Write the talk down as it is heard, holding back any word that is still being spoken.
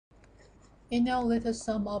And now let us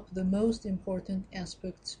sum up the most important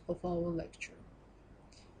aspects of our lecture.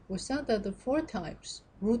 We said that the four types,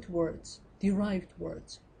 root words, derived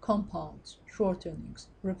words, compounds, shortenings,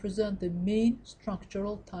 represent the main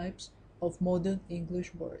structural types of modern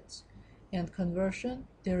English words, and conversion,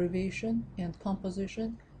 derivation, and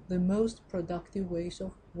composition the most productive ways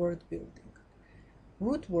of word building.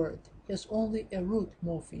 Root word has only a root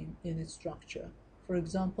morpheme in its structure. For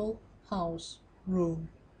example, house, room,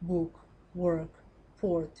 book, work,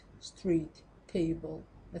 port, street, table,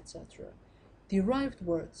 etc. Derived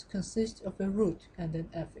words consist of a root and an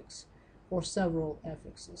affix, or several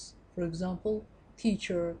affixes. For example,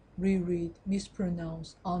 teacher, reread,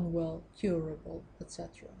 mispronounce, unwell, curable,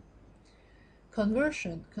 etc.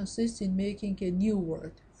 Conversion consists in making a new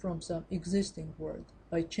word from some existing word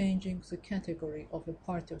by changing the category of a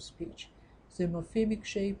part of speech, the morphemic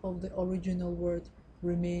shape of the original word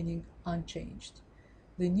remaining unchanged.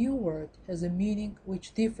 The new word has a meaning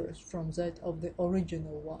which differs from that of the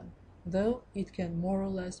original one, though it can more or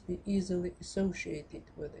less be easily associated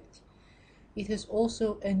with it. It has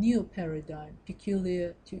also a new paradigm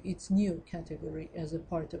peculiar to its new category as a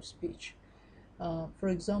part of speech. For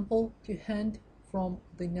example, to hand from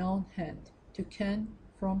the noun hand, to can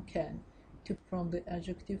from can, to from the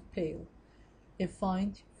adjective pale, a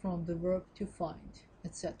find from the verb to find,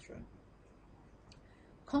 etc.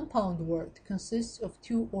 Compound word consists of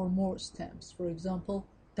two or more stems, for example,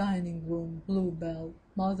 dining room, bluebell,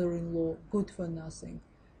 mother-in-law, good for nothing.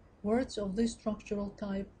 Words of this structural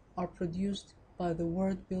type are produced by the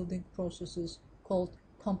word-building processes called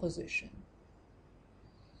composition.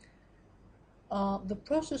 The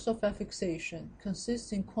process of affixation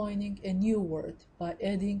consists in coining a new word by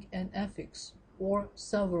adding an affix or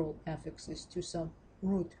several affixes to some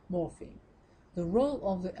root morpheme. The role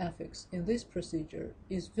of the affix in this procedure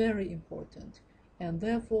is very important, and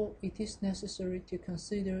therefore it is necessary to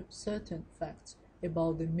consider certain facts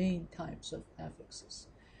about the main types of affixes.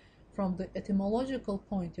 From the etymological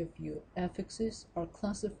point of view, affixes are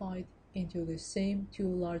classified into the same two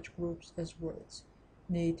large groups as words,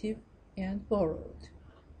 native and borrowed.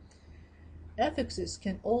 Affixes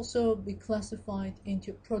can also be classified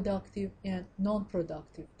into productive and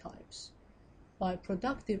non-productive types. By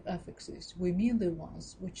productive affixes, we mean the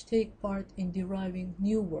ones which take part in deriving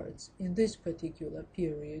new words in this particular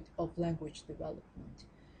period of language development.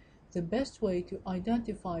 The best way to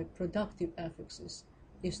identify productive affixes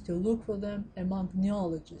is to look for them among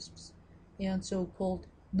neologisms and so-called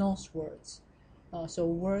nos words, so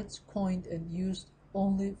words coined and used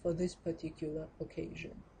only for this particular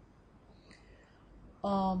occasion.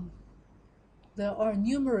 There are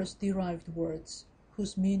numerous derived words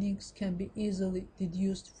whose meanings can be easily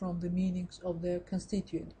deduced from the meanings of their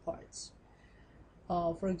constituent parts.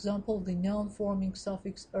 For example, the noun-forming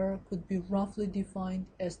suffix -er could be roughly defined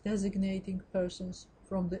as designating persons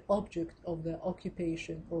from the object of their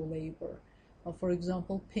occupation or labor. For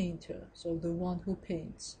example, painter, so the one who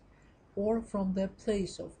paints, or from their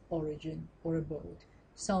place of origin or abode,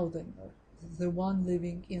 southerner, the one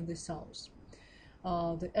living in the south.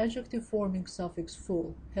 The adjective forming suffix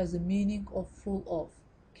full has a meaning of full of,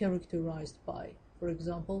 characterized by, for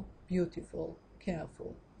example, beautiful,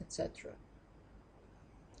 careful, etc.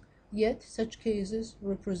 Yet such cases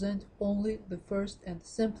represent only the first and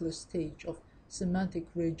simplest stage of semantic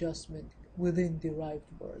readjustment within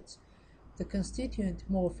derived words. The constituent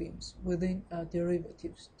morphemes within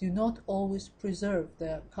derivatives do not always preserve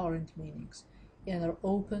their current meanings and are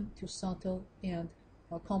open to subtle and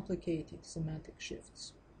complicated semantic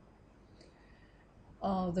shifts.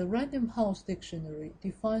 The Random House Dictionary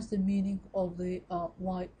defines the meaning of the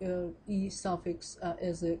ye suffix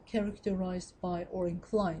as characterized by or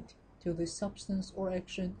inclined to the substance or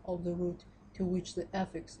action of the root to which the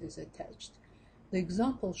affix is attached. The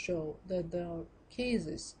examples show that there are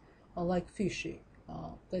cases like fishy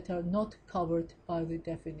that are not covered by the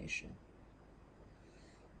definition.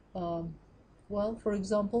 Well, for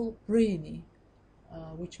example, brainy,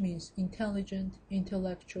 which means intelligent,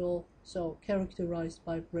 intellectual, so characterized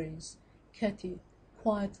by brains. Catty,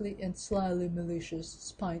 quietly and slyly malicious,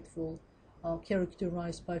 spiteful,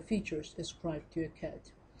 characterized by features ascribed to a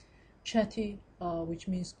cat. Chatty, which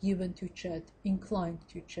means given to chat, inclined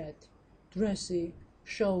to chat. Dressy,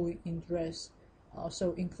 showy in dress,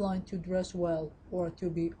 so inclined to dress well or to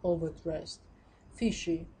be overdressed.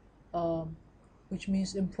 Fishy, which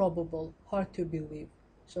means improbable, hard to believe,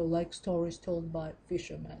 so like stories told by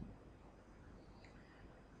fishermen.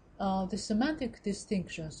 The semantic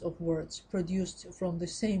distinctions of words produced from the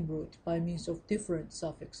same root by means of different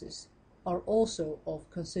suffixes are also of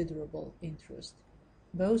considerable interest,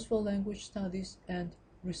 both for language studies and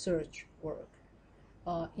research work.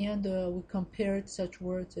 And we compared such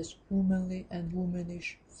words as womanly and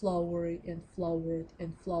womanish, flowery and flowered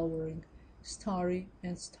and flowering, starry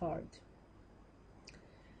and starred.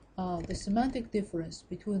 The semantic difference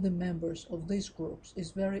between the members of these groups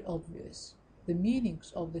is very obvious. The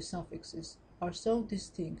meanings of the suffixes are so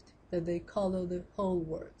distinct that they color the whole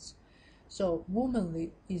words. So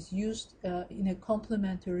womanly is used in a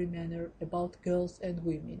complimentary manner about girls and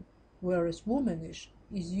women, whereas womanish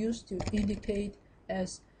is used to indicate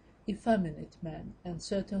as effeminate man and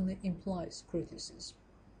certainly implies criticism.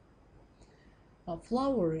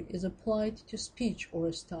 Flowery is applied to speech or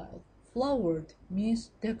a style. Flowered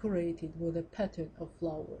means decorated with a pattern of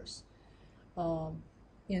flowers.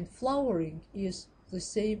 And flowering is the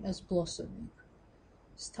same as blossoming.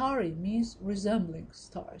 Starry means resembling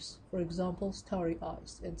stars, for example, starry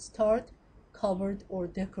eyes, and starred, covered or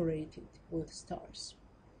decorated with stars.